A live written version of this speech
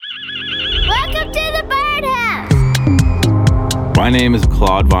My name is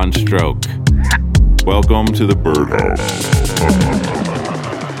Claude Von Stroke. Welcome to the Birdhouse.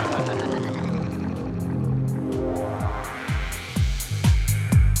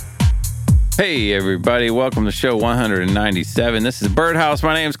 Hey everybody, welcome to show 197. This is Birdhouse.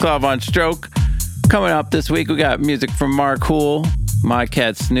 My name is Claude Von Stroke. Coming up this week, we got music from Mark Hool, My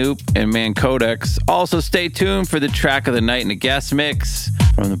Cat Snoop, and Man Codex. Also, stay tuned for the track of the night and a guest mix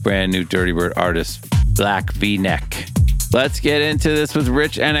from the brand new Dirty Bird artist, Black V-Neck. Let's get into this with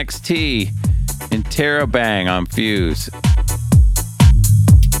Rich NXT and Terra Bang on Fuse.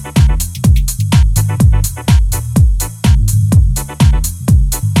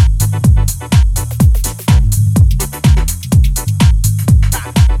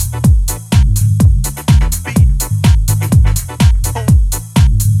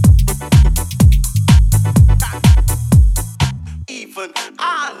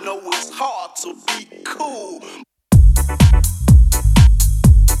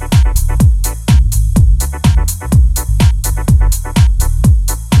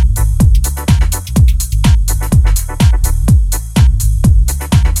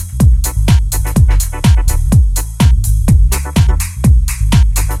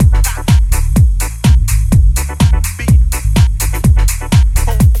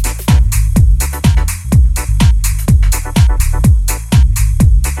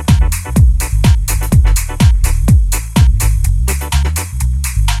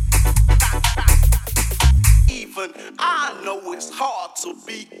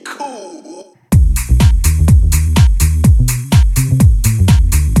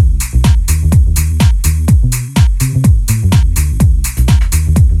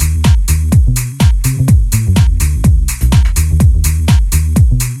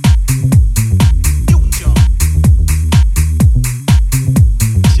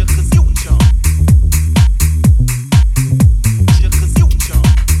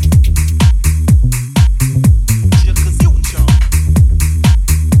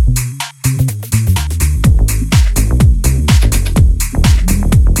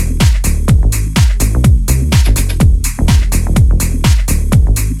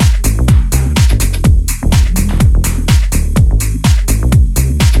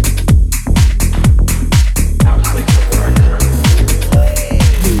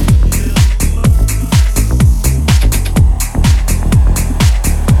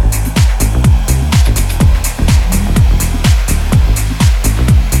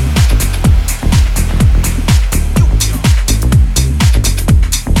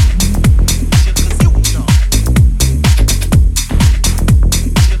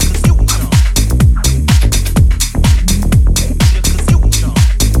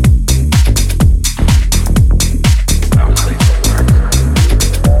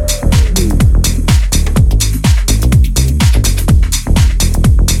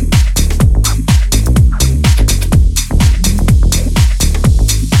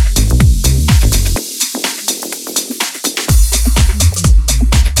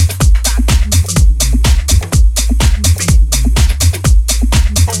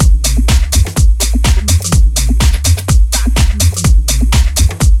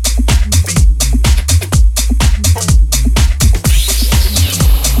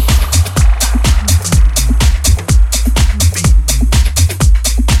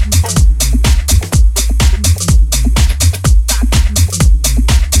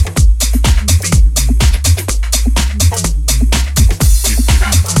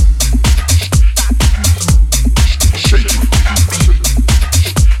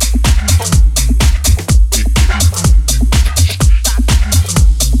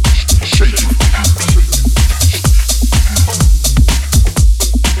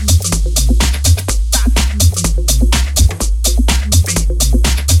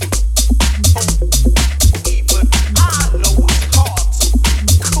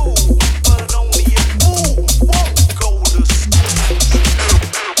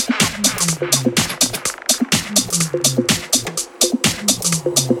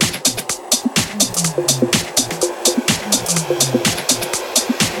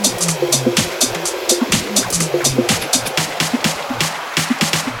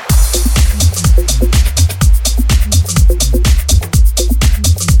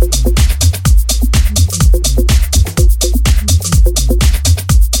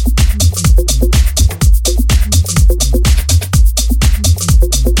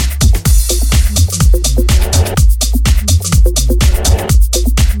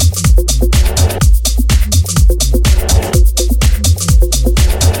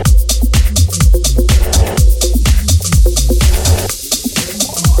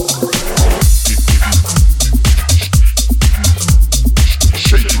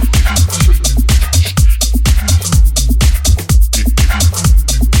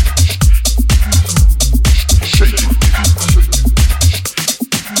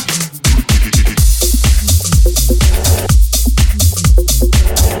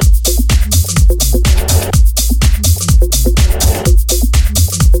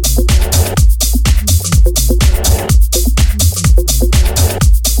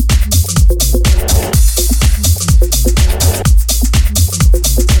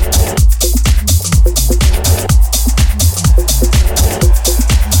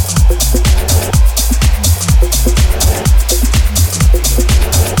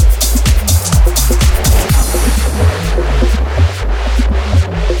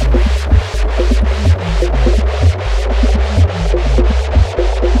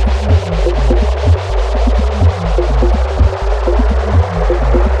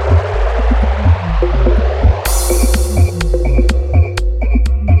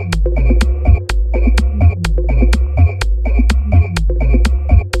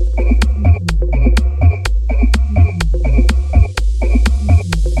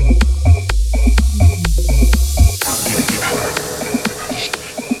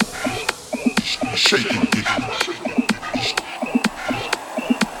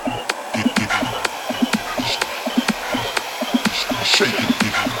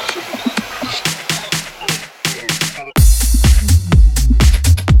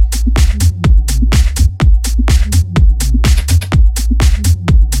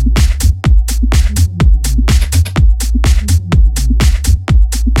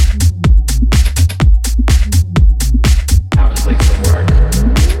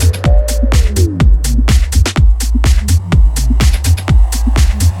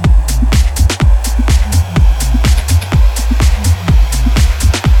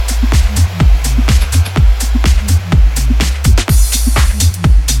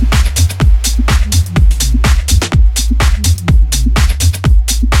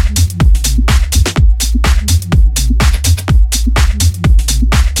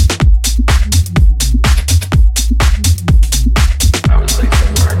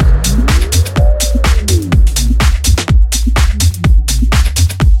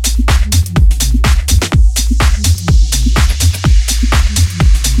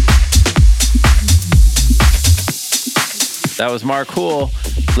 That was Mark Hool,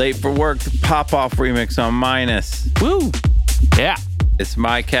 Late for Work, pop-off remix on Minus. Woo! Yeah. It's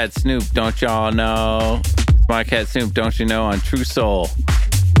My Cat Snoop, don't y'all know? It's My Cat Snoop, don't you know, on True Soul.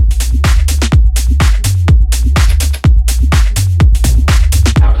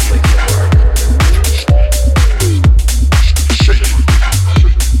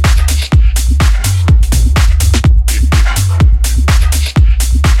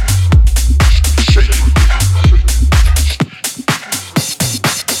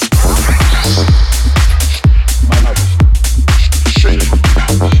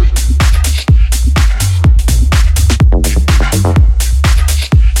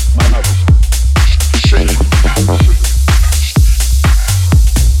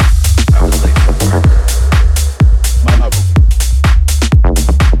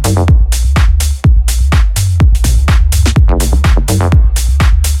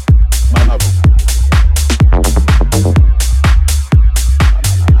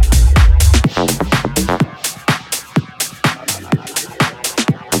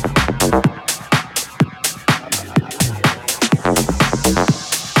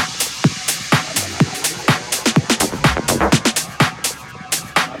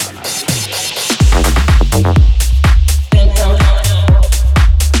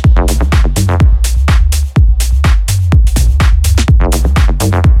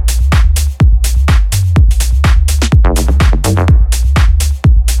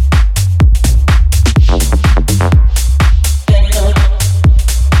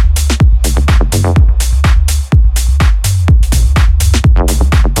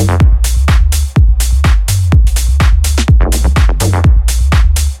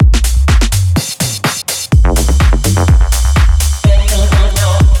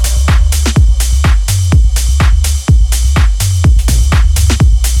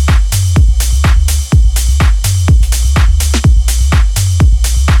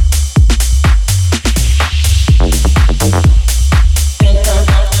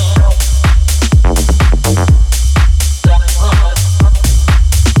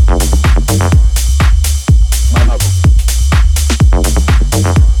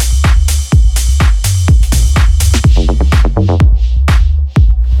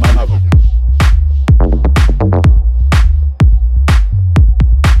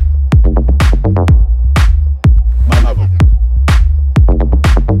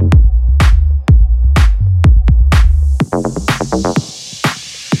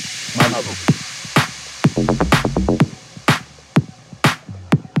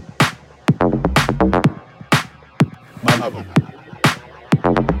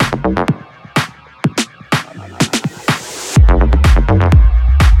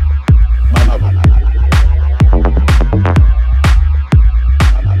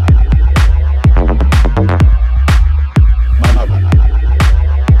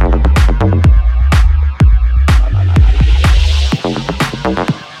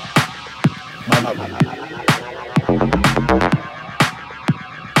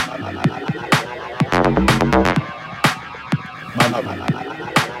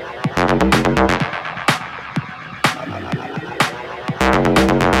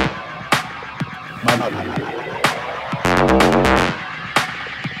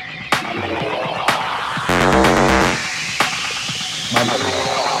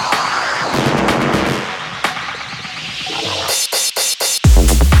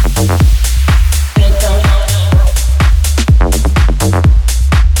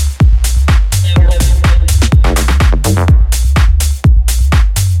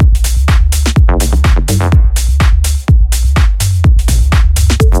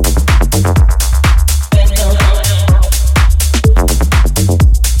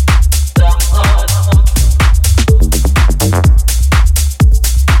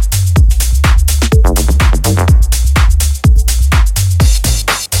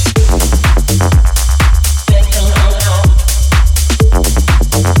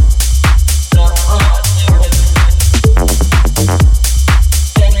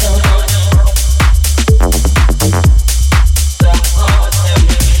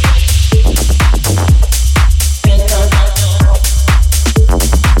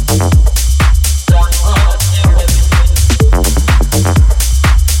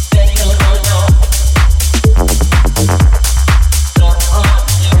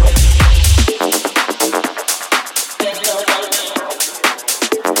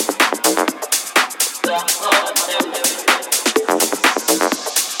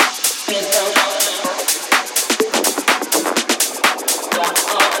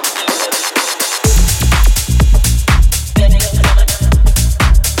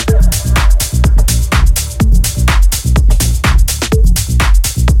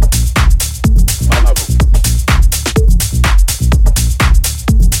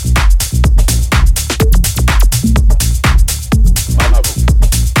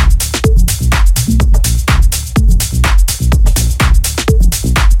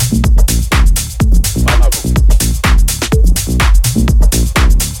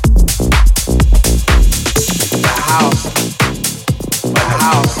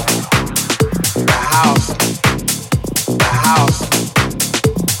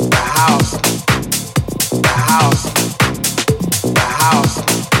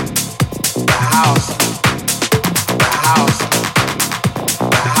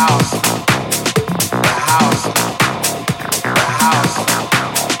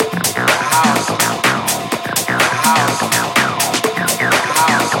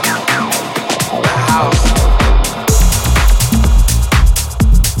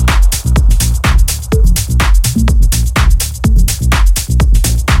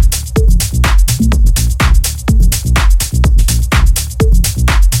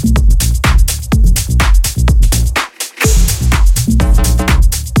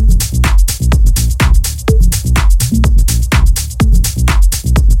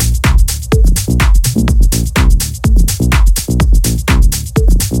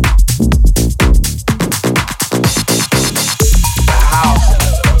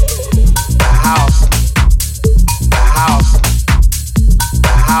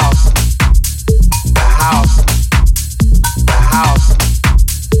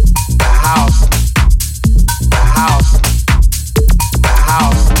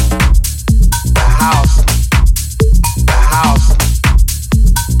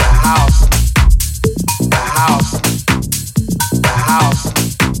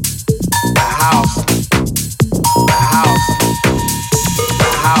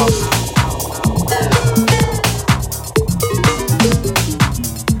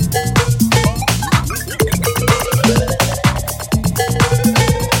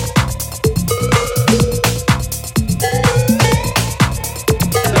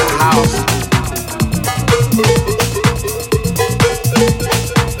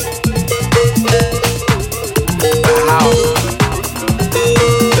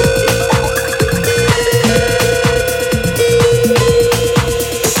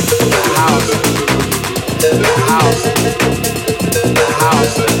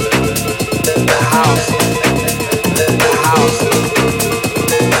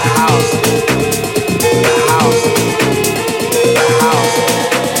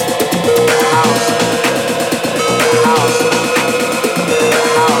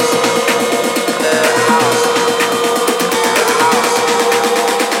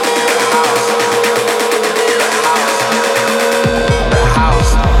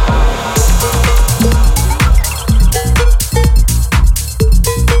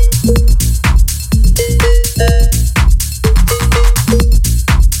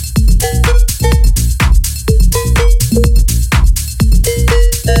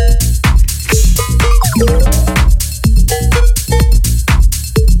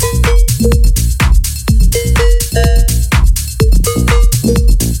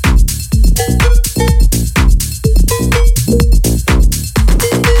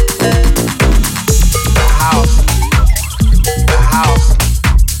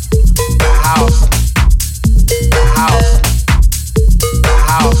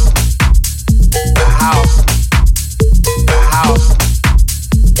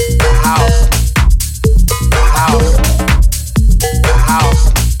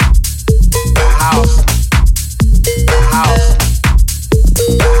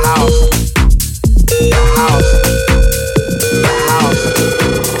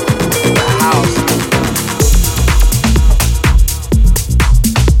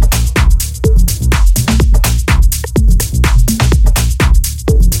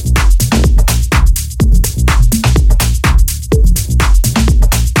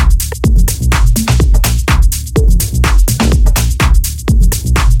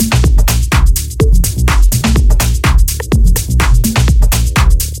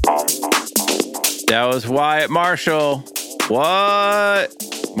 That was Wyatt Marshall. What?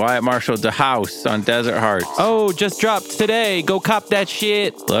 Wyatt Marshall, The House on Desert Hearts. Oh, just dropped today. Go cop that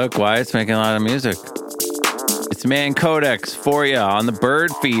shit. Look, Wyatt's making a lot of music. It's Man Codex for you on the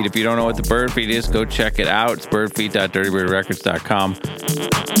Bird Feed. If you don't know what the Bird Feed is, go check it out. It's birdfeed.dirtybirdrecords.com.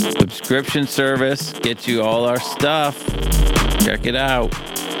 Subscription service gets you all our stuff. Check it out.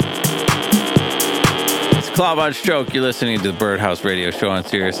 It's Claude Von Stroke. You're listening to the Birdhouse Radio Show on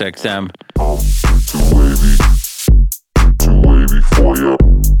Sirius XM. Too wavy for you.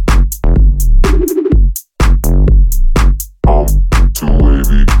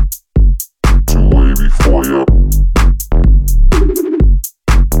 Too wavy for you.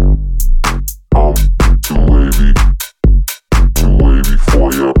 Too wavy for you. Too wavy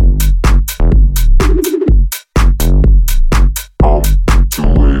for you.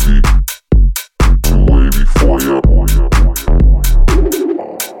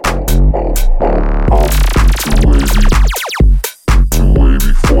 Too wavy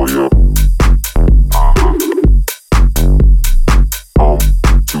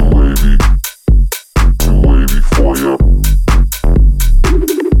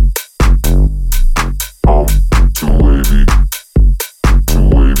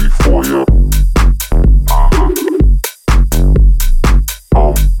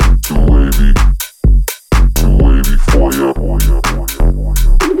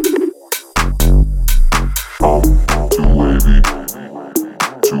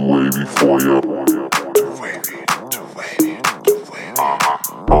for ya.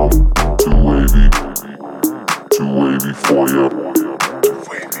 Too wavy for ya.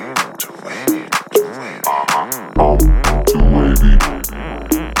 Too wavy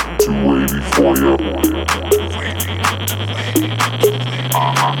for ya. Too wavy for ya.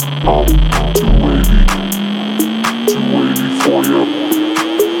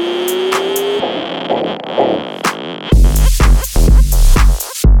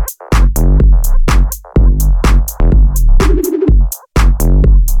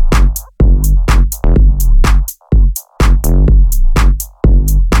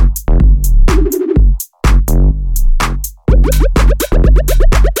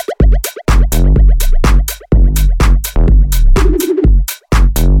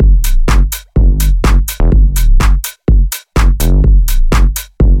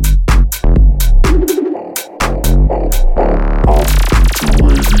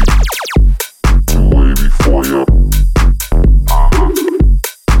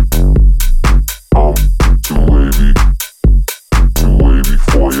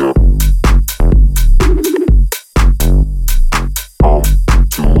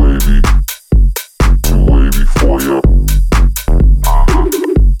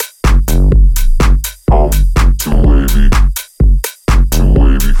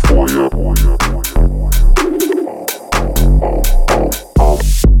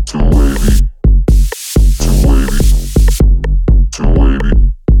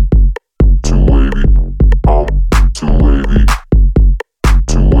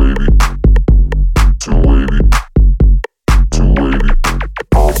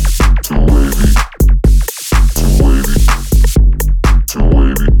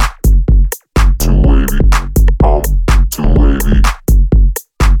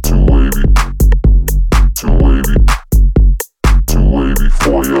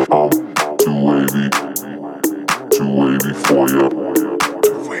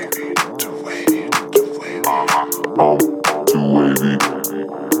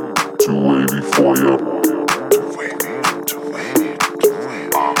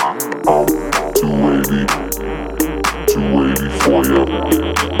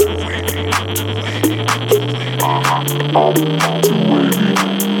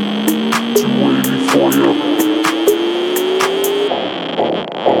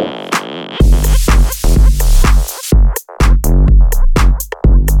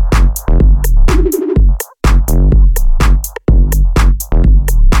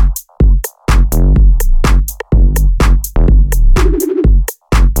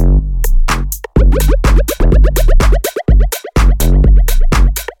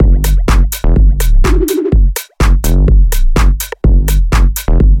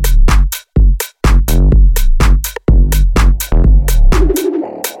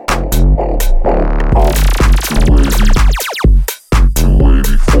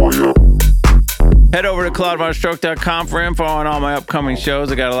 Head over to CloudVonStroke.com for info on all my upcoming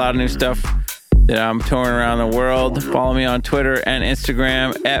shows. I got a lot of new stuff that I'm touring around the world. Follow me on Twitter and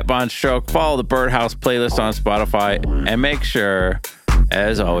Instagram at Von Stroke. Follow the Birdhouse playlist on Spotify. And make sure,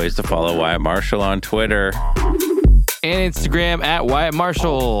 as always, to follow Wyatt Marshall on Twitter. And Instagram at Wyatt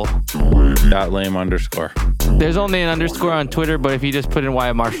Marshall. .lame _. There's only an underscore on Twitter, but if you just put in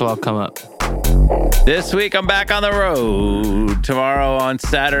Wyatt Marshall, I'll come up. This week, I'm back on the road. Tomorrow on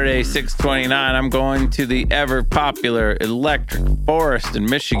Saturday, 6/29, I'm going to the ever-popular Electric Forest in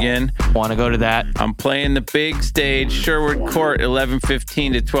Michigan. Want to go to that? I'm playing the big stage, Sherwood Court,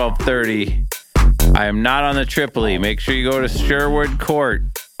 11:15 to 12:30. I am not on the Tripoli. Make sure you go to Sherwood Court.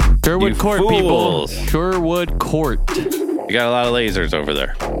 Sherwood Court, fools. people. Sherwood Court. You got a lot of lasers over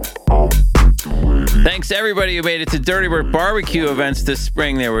there. Thanks to everybody who made it to Dirty Bird barbecue events this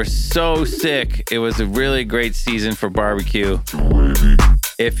spring. They were so sick. It was a really great season for barbecue.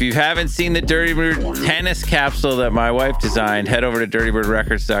 If you haven't seen the Dirty Bird tennis capsule that my wife designed, head over to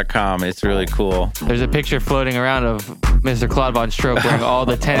dirtybirdrecords.com. It's really cool. There's a picture floating around of Mr. Claude Von Stroke wearing all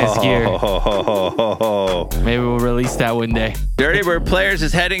the tennis gear. Maybe we'll release that one day. Dirty Bird Players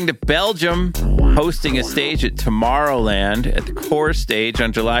is heading to Belgium, hosting a stage at Tomorrowland at the Core Stage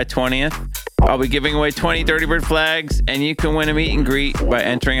on July 20th. I'll be giving away 20 Dirty Bird flags, and you can win a meet and greet by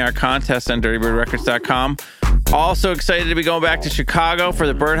entering our contest on dirtybirdrecords.com. Also excited to be going back to Chicago for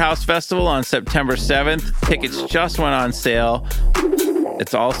the Birdhouse Festival on September 7th. Tickets just went on sale.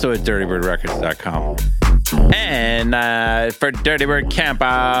 It's also at dirtybirdrecords.com. And for Dirty Bird Camp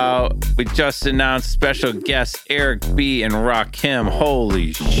Out, we just announced special guests Eric B. and Rakim.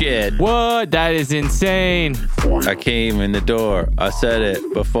 Holy shit. What? That is insane. I came in the door. I said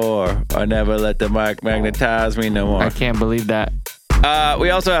it before. I never let the mic magnetize me no more. I can't believe that. We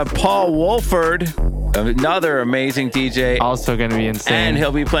also have Paul Wolford, another amazing DJ. Also going to be insane. And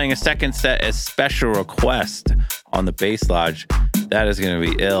he'll be playing a second set as Special Request on the Bass Lodge. That is going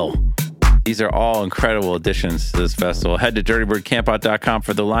to be ill. These are all incredible additions to this festival. Head to dirtybirdcampout.com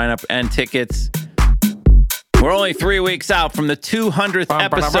for the lineup and tickets. We're only 3 weeks out from the 200th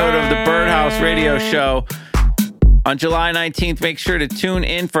episode of the Birdhouse Radio Show. On July 19th, make sure to tune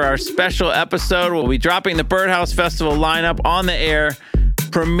in for our special episode. We'll be dropping the Birdhouse Festival lineup on the air,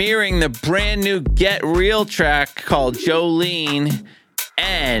 premiering the brand new Get Real track called Jolene,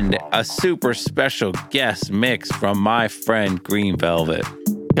 and a super special guest mix from my friend Green Velvet.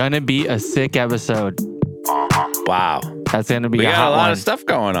 Gonna be a sick episode. Wow. That's gonna be we a got hot a lot one. of stuff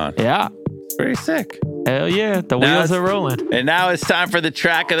going on. Yeah. It's pretty sick. Hell yeah. The wheels are rolling. And now it's time for the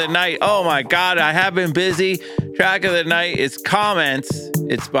track of the night. Oh my God, I have been busy. Track of the night is Comments.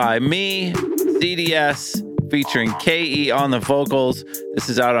 It's by me, CDS, featuring KE on the vocals. This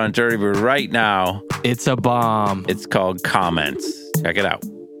is out on Dirty Bird right now. It's a bomb. It's called Comments. Check it out.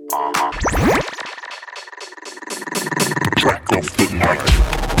 Track of the night.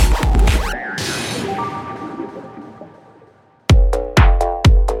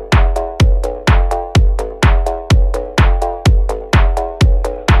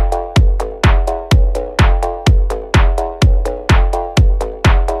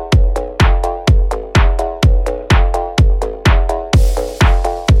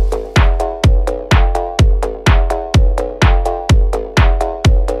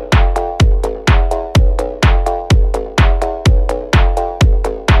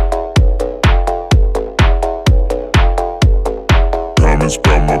 Comments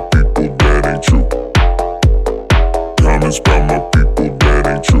by my people that ain't true. Comments by my people that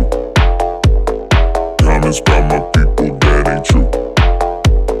ain't true. Comments by my people that ain't true.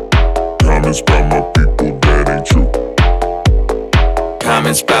 Comments by my people that ain't true.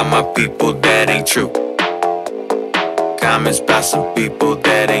 Comments by my people that ain't true. Comments by some people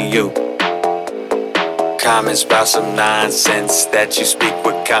that ain't you. Comments about some nonsense that you speak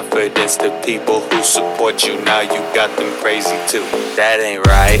with confidence. The people who support you, now you got them crazy too. That ain't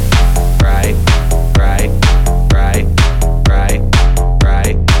right, right, right, right, right, right,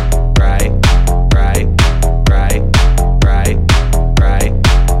 right, right, right, right, right, right, right,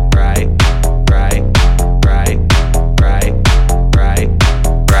 right, right, right,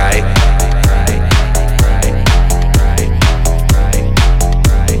 right.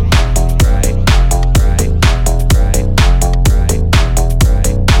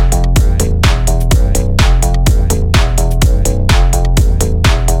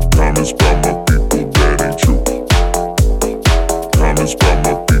 Comments by my people that ain't true. Comments by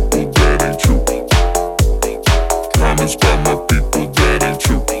my people that ain't true. Comments by my people that ain't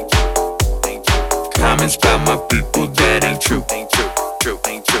true. Comments by my people that ain't true.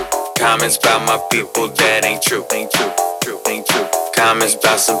 Comments by my people that ain't true. Comments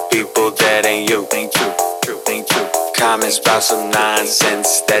by some people that ain't you. Comments by some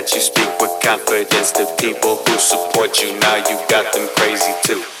nonsense that you speak with confidence. The people who support you, now you got them crazy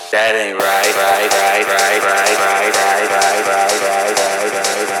too. That ain't right, right, right, right, right, right, right, right, right, right, right, right.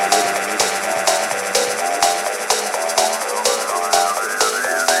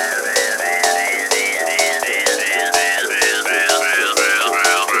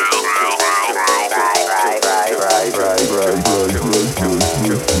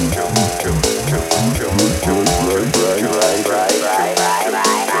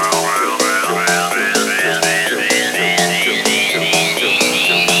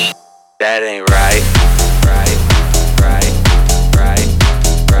 That ain't right, right, right, right, right,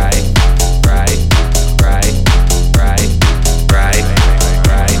 right, right, right, right, right, right,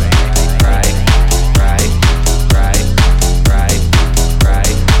 right, right, right, right,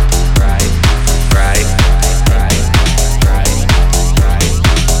 right, right,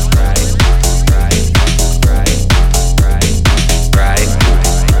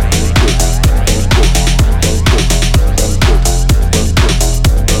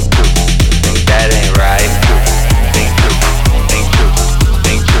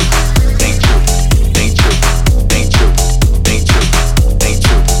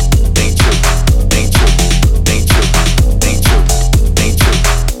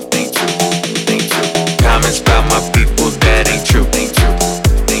 Comments about my people that ain't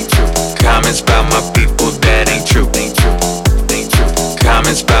true.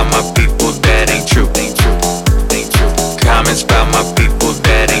 Comments about my people that ain't true.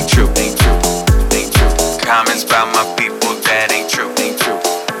 Comments about my people that ain't true.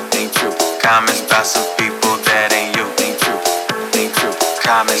 Comments about some people that ain't you.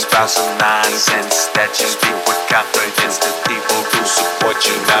 Comments about some nonsense that you speak with confidence to people who support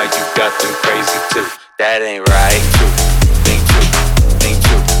you. Now you got them crazy too. That ain't right. Ain't true. Ain't true. Ain't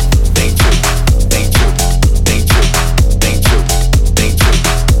true. Ain't true. Ain't true. Ain't true.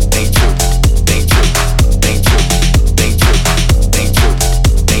 Ain't true. Ain't true. Ain't true. Ain't true. Ain't true. Ain't true. Ain't true.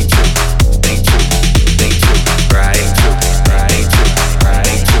 Ain't true. Ain't true. Right. Right. Right. Right. Right.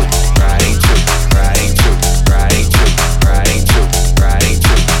 Right. Right.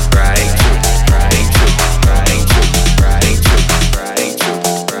 Right.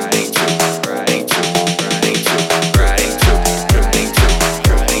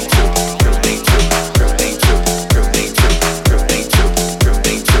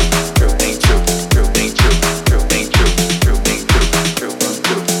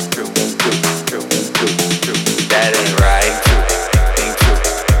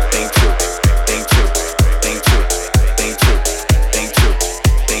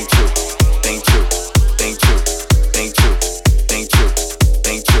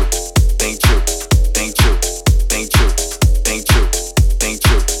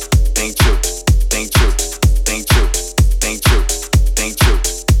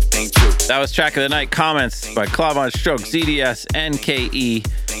 That was track of the night. Comments by Claude Von Stroke, ZDS, NKE.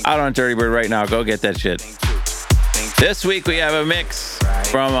 Out on Dirty Bird right now. Go get that shit. This week we have a mix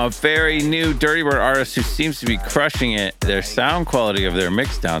from a very new Dirty Bird artist who seems to be crushing it. Their sound quality of their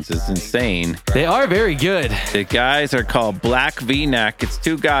mix downs is insane. They are very good. The guys are called Black V-Neck. It's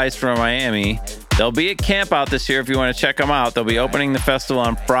two guys from Miami. They'll be at Camp Out this year if you want to check them out. They'll be opening the festival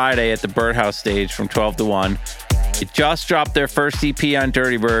on Friday at the Birdhouse stage from 12 to 1. They just dropped their first EP on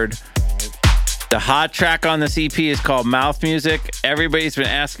Dirty Bird. The hot track on this EP is called Mouth Music. Everybody's been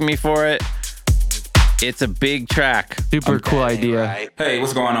asking me for it. It's a big track. Super cool idea. Hey,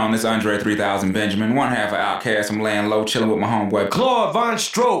 what's going on? This is Andre 3000 Benjamin, one half of Outkast. I'm laying low, chilling with my homeboy Claude Von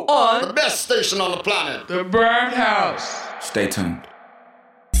Stroke on the best station on the planet, the Birdhouse. Stay tuned.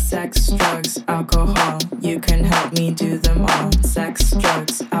 Sex, drugs, alcohol, you can help me do them all. Sex,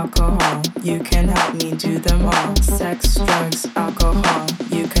 drugs, alcohol, you can help me do them all. Sex, drugs, alcohol,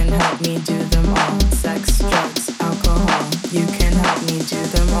 you can help me do them all. Sex, drugs, alcohol, you can help me do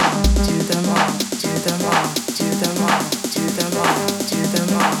them all. Do them all, do them all, do them all, do them all, do them all, do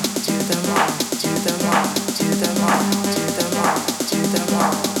them all, do them all, do them all, do them all, do them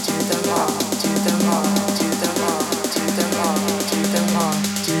all, do them all, do them all, do them all, do them all,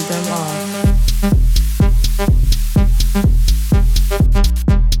 do them all.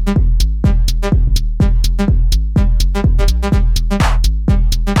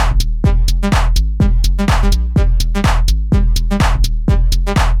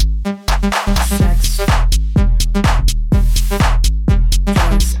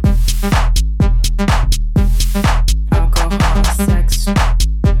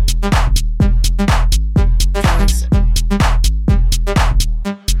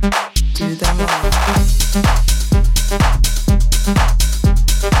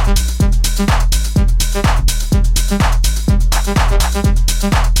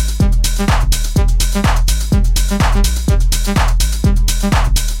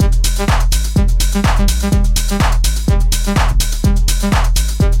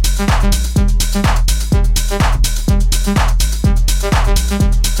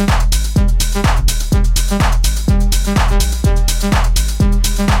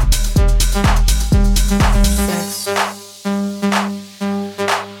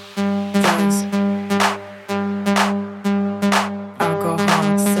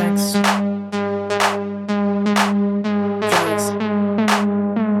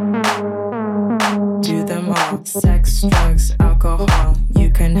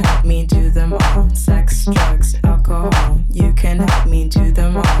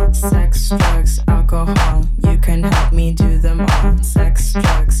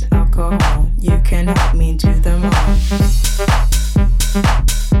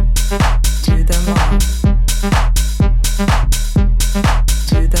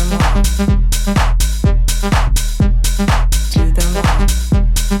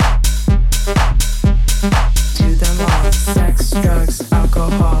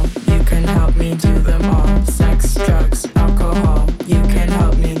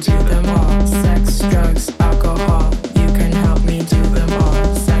 Do them all. Sex, drugs, alcohol, you can help me do them all.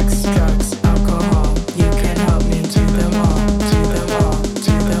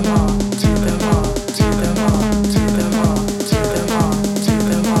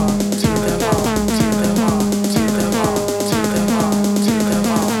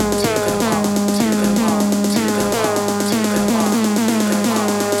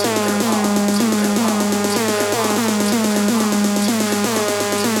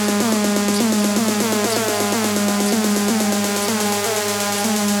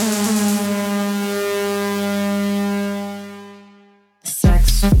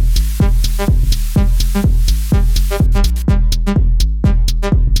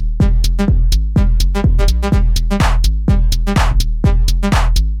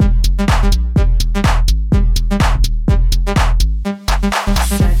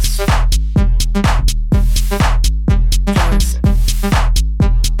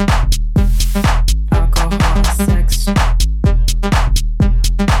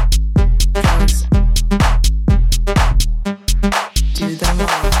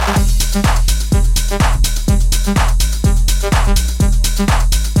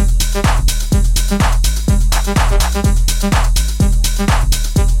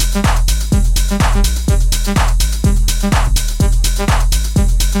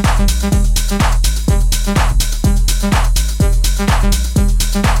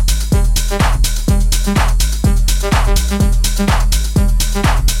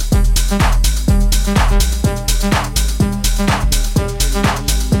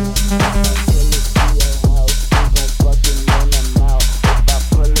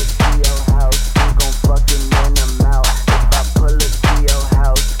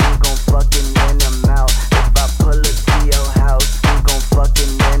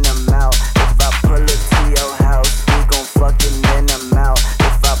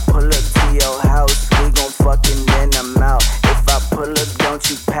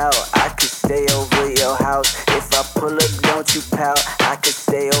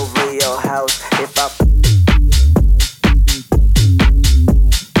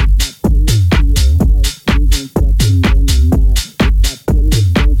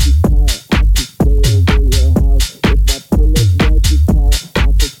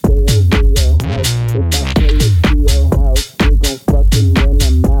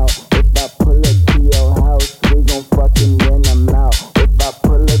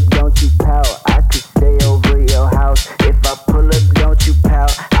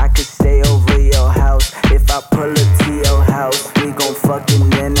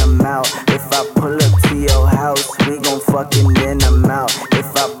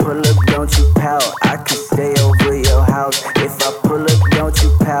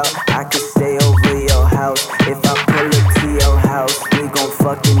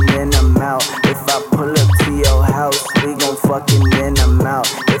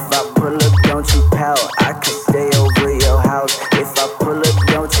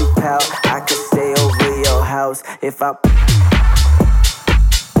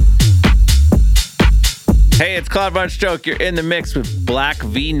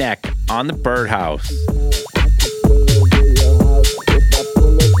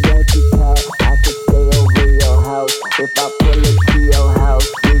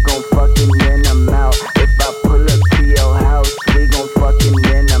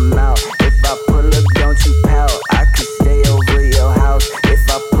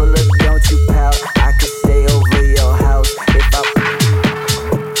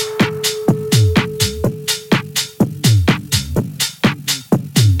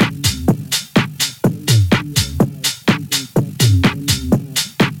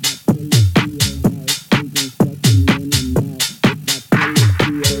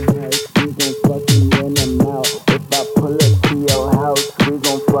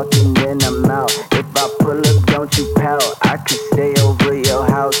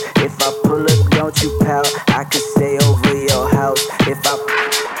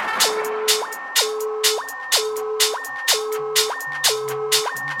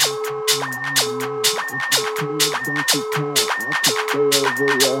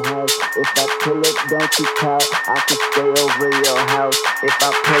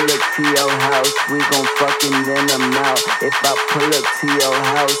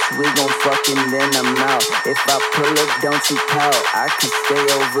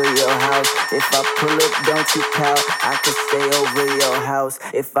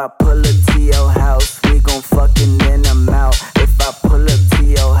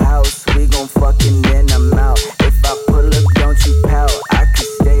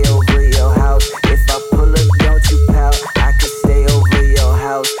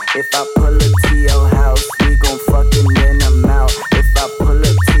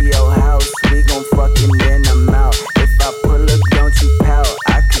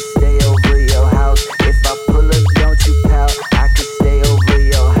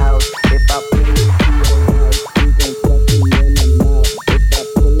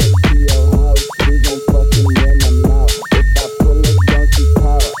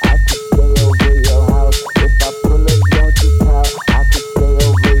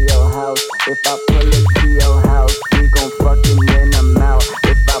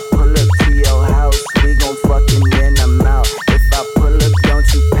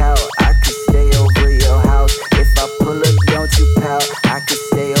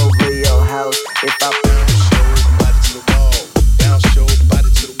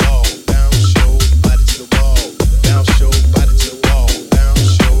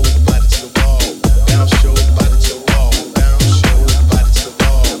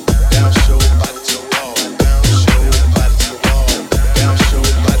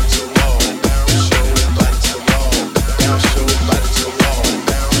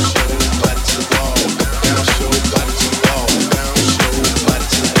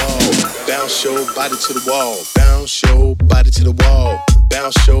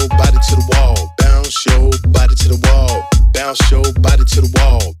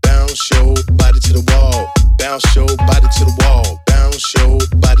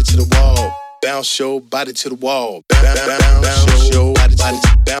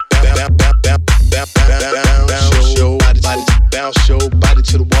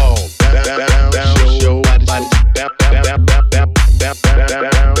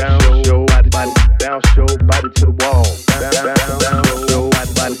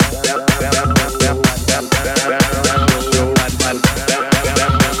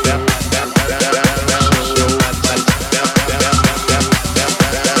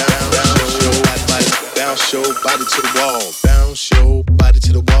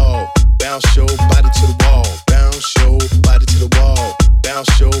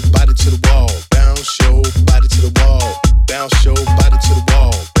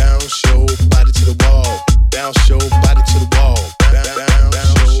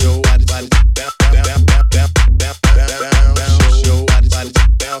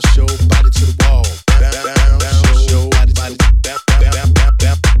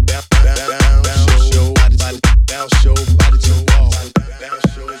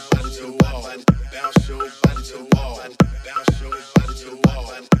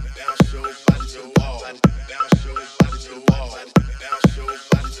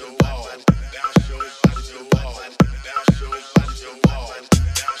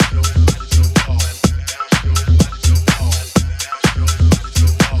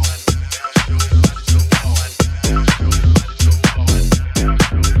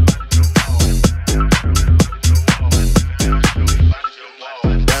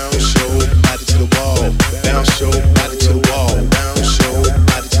 Bounce your body to the wall. Bounce your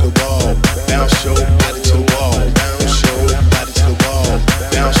body to the wall. Bounce your body to the wall. Bounce your body to the wall.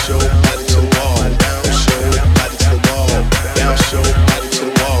 Bounce your body to the wall. Bounce your body to the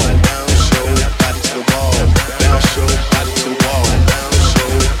wall. Bounce your body to the wall. Bounce your body to the wall. Bounce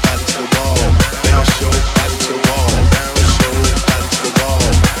your body to the wall. Bounce your body to the wall. Bounce your body to the wall.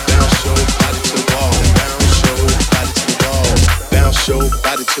 Bounce your body to the wall. Bounce your body to the wall. Bounce your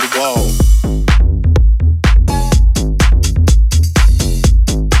body to the wall.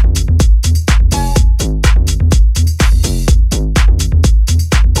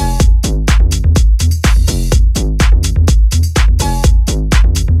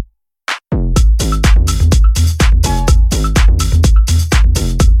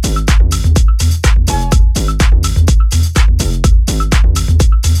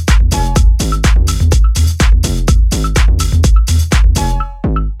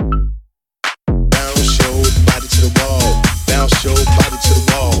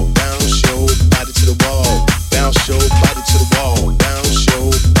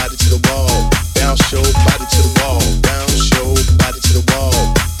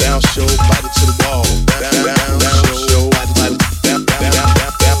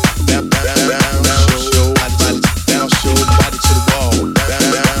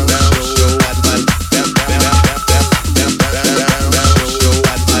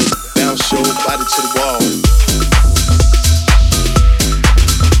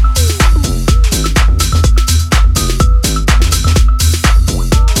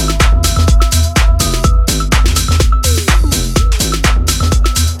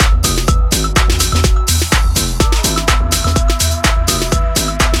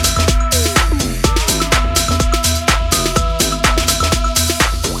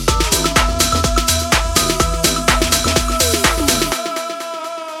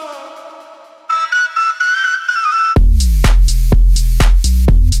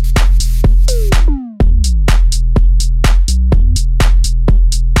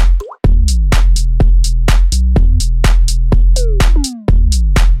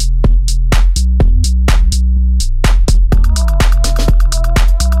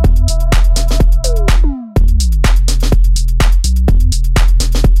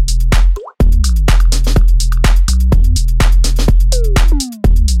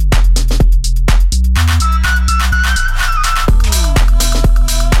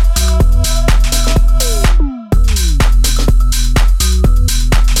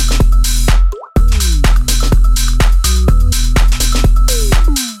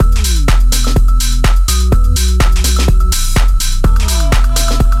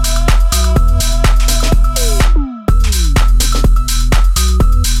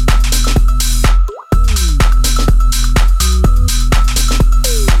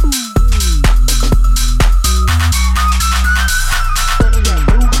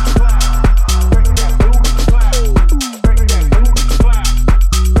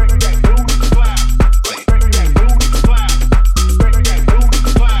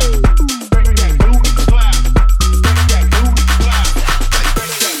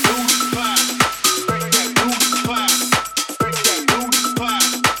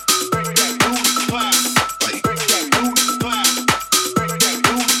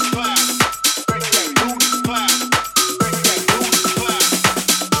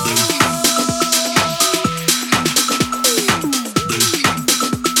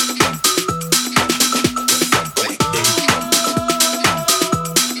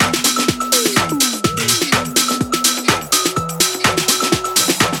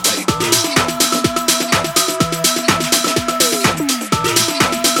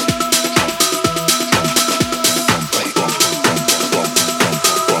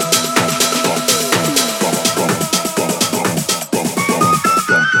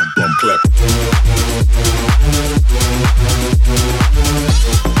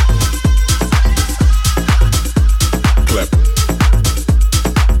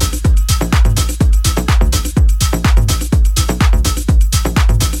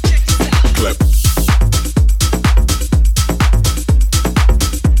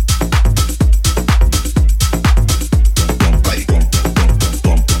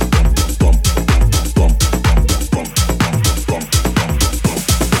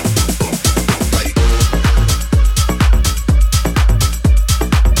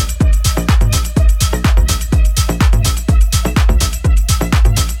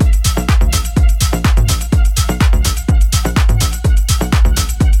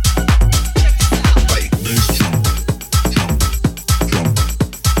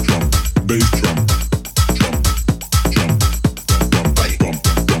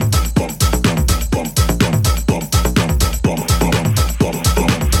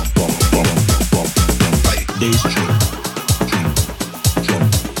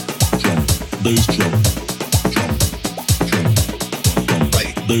 bass drum, drum, drum, drum,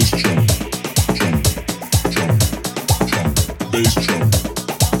 bass drum, drum, drum, drum, bass drum,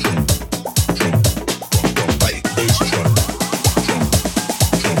 drum, drum, drum, bass drum, drum,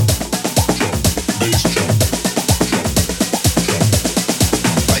 drum, drum, bass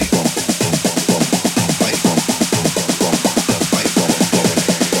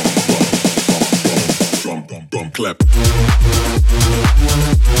drum, drum, clap.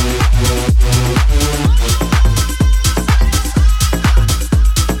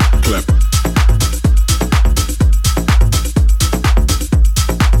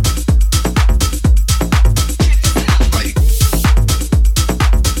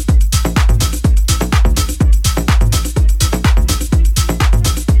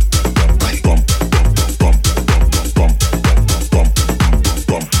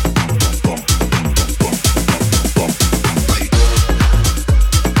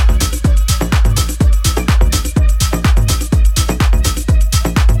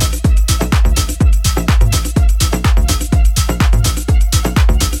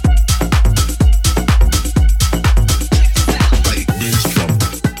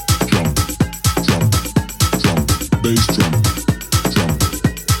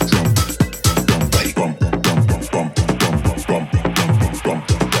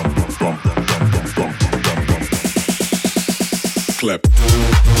 Clap.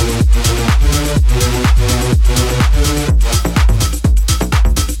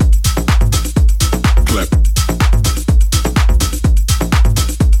 Clap.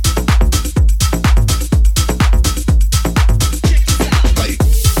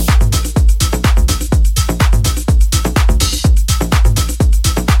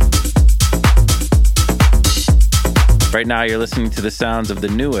 Right now, you're listening to the sounds of the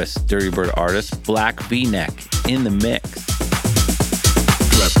newest Dirty Bird artist, Black V-Neck, in the mix.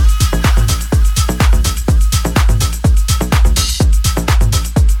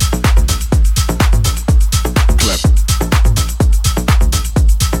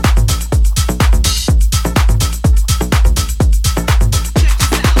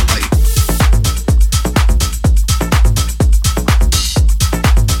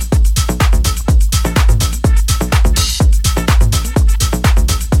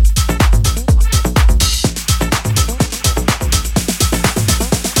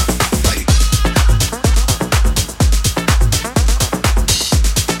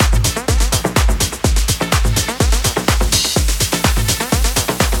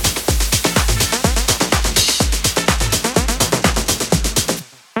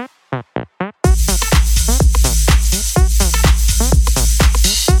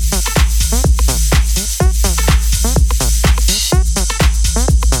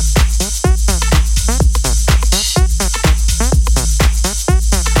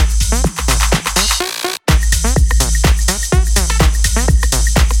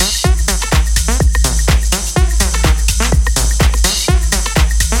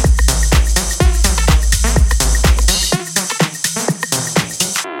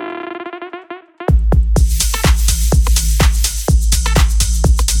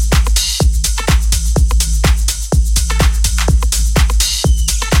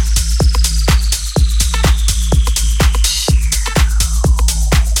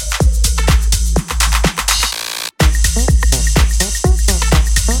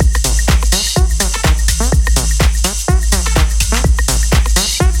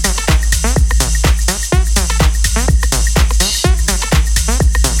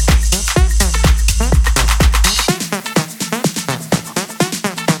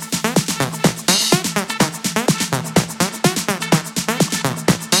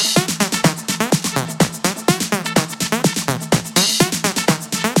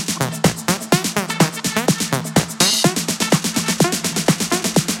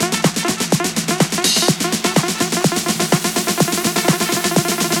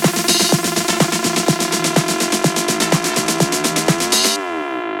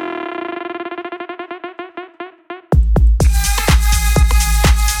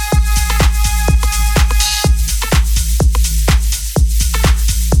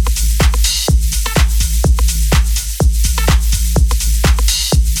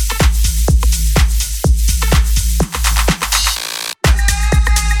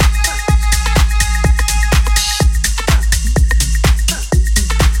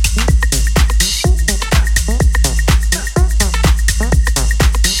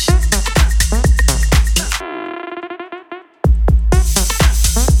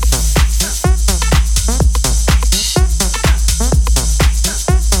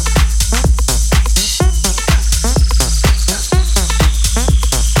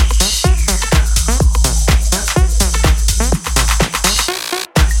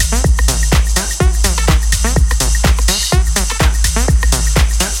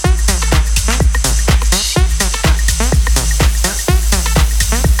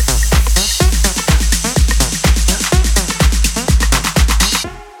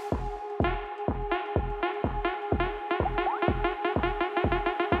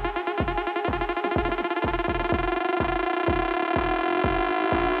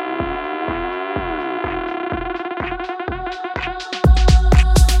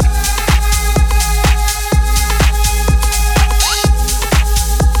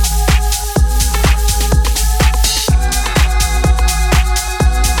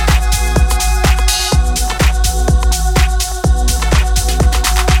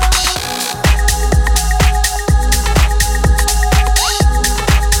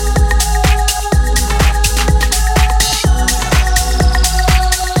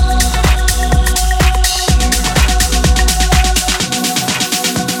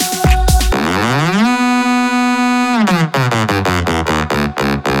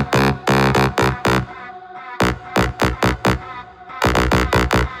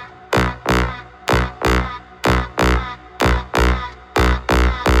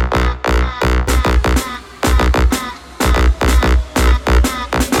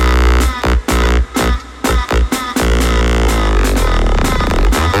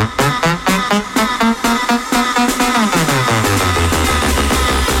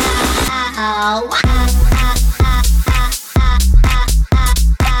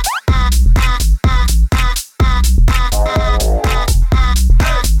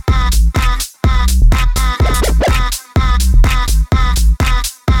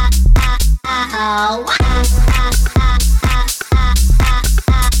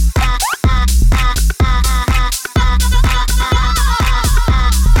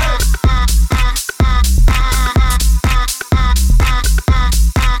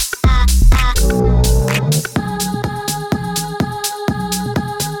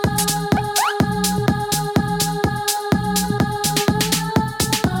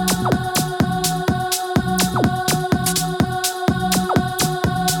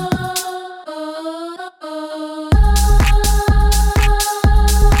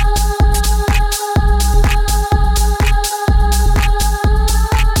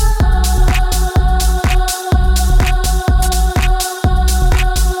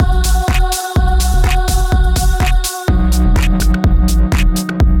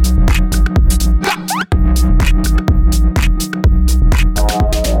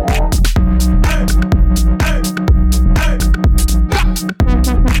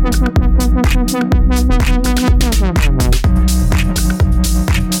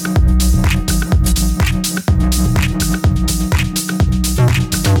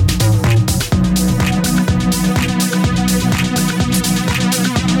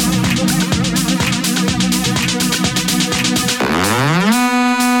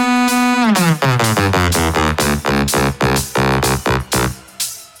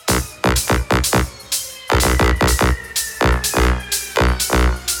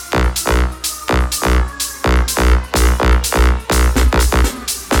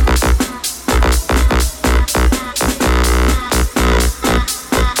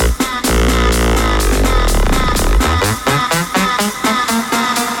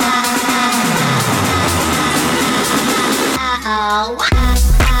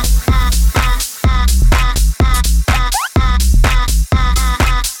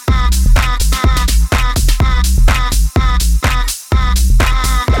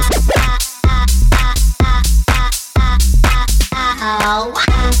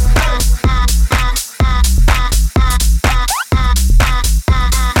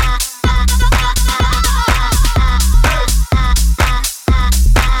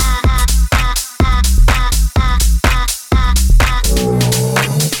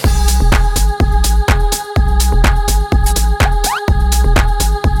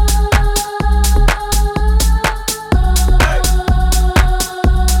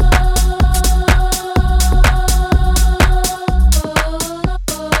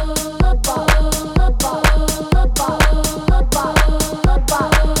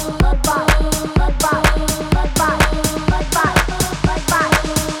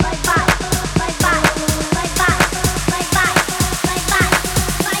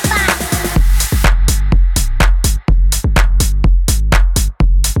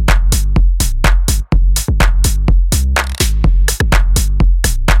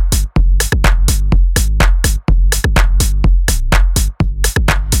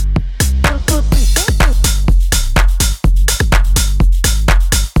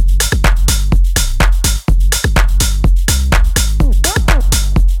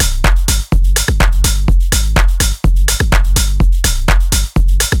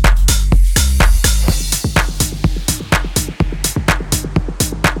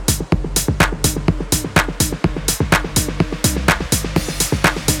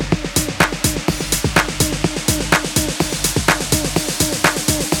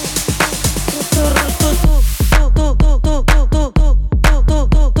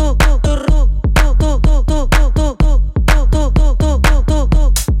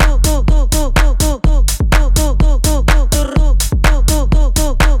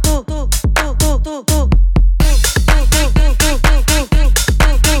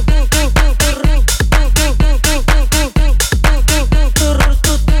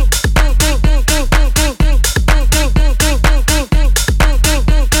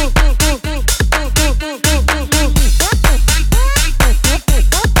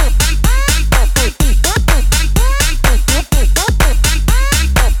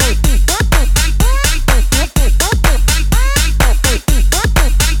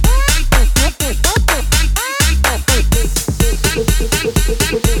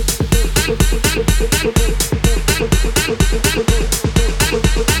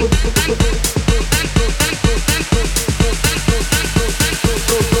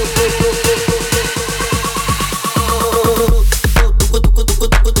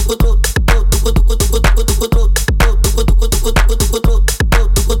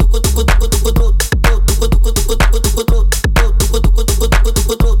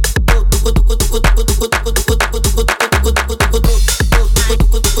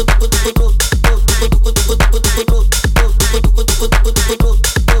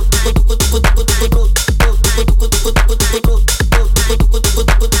 Put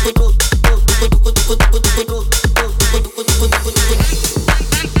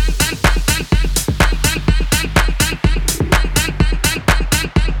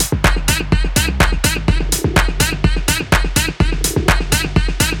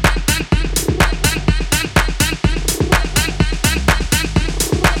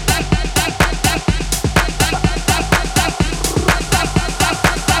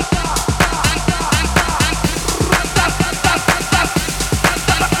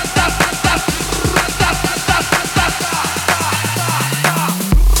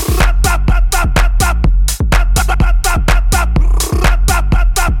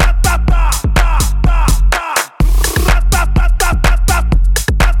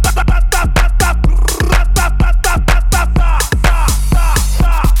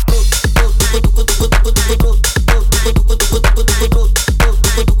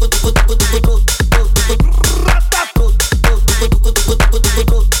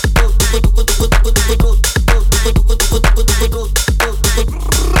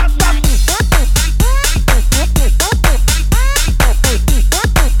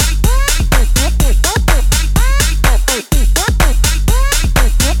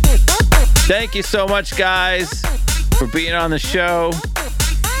Thank you so much, guys, for being on the show.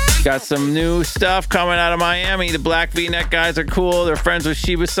 Got some new stuff coming out of Miami. The Black V-Neck guys are cool. They're friends with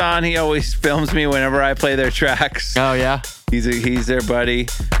Shiba-san. He always films me whenever I play their tracks. Oh, yeah? He's their buddy.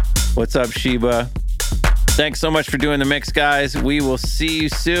 What's up, Shiba? Thanks so much for doing the mix, guys. We will see you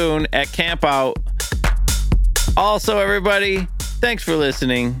soon at Camp Out. Also, everybody, thanks for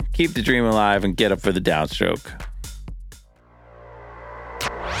listening. Keep the dream alive and get up for the downstroke.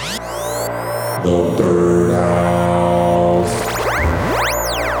 The Bird House.